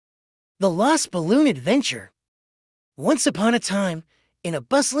The Lost Balloon Adventure. Once upon a time, in a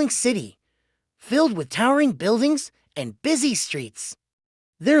bustling city, filled with towering buildings and busy streets,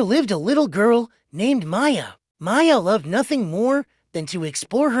 there lived a little girl named Maya. Maya loved nothing more than to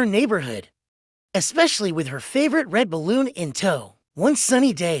explore her neighborhood, especially with her favorite red balloon in tow. One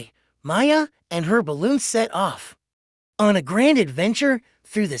sunny day, Maya and her balloon set off on a grand adventure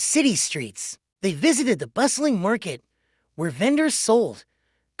through the city streets. They visited the bustling market, where vendors sold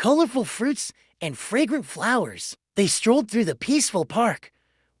colorful fruits and fragrant flowers. They strolled through the peaceful park,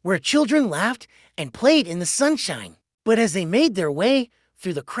 where children laughed and played in the sunshine. But as they made their way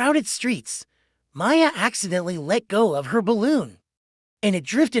through the crowded streets, Maya accidentally let go of her balloon, and it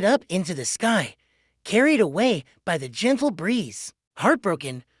drifted up into the sky, carried away by the gentle breeze.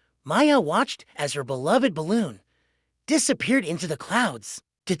 Heartbroken, Maya watched as her beloved balloon disappeared into the clouds.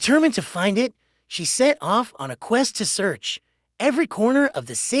 Determined to find it, she set off on a quest to search every corner of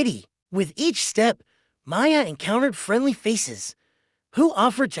the city. With each step, Maya encountered friendly faces who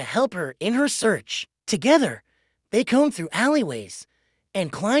offered to help her in her search. Together, they combed through alleyways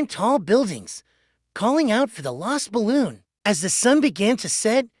and climbed tall buildings, calling out for the lost balloon. As the sun began to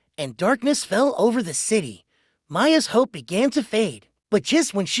set and darkness fell over the city, Maya's hope began to fade. But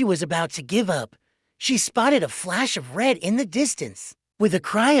just when she was about to give up, she spotted a flash of red in the distance. With a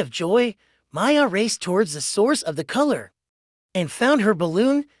cry of joy, Maya raced towards the source of the color and found her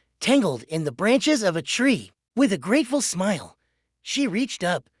balloon tangled in the branches of a tree. With a grateful smile, she reached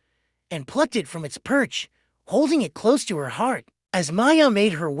up and plucked it from its perch, holding it close to her heart. As Maya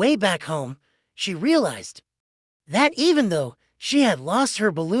made her way back home, she realized that even though she had lost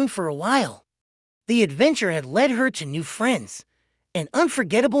her balloon for a while, the adventure had led her to new friends and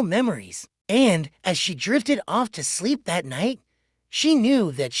unforgettable memories. And as she drifted off to sleep that night, she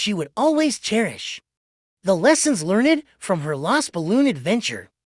knew that she would always cherish the lessons learned from her lost balloon adventure.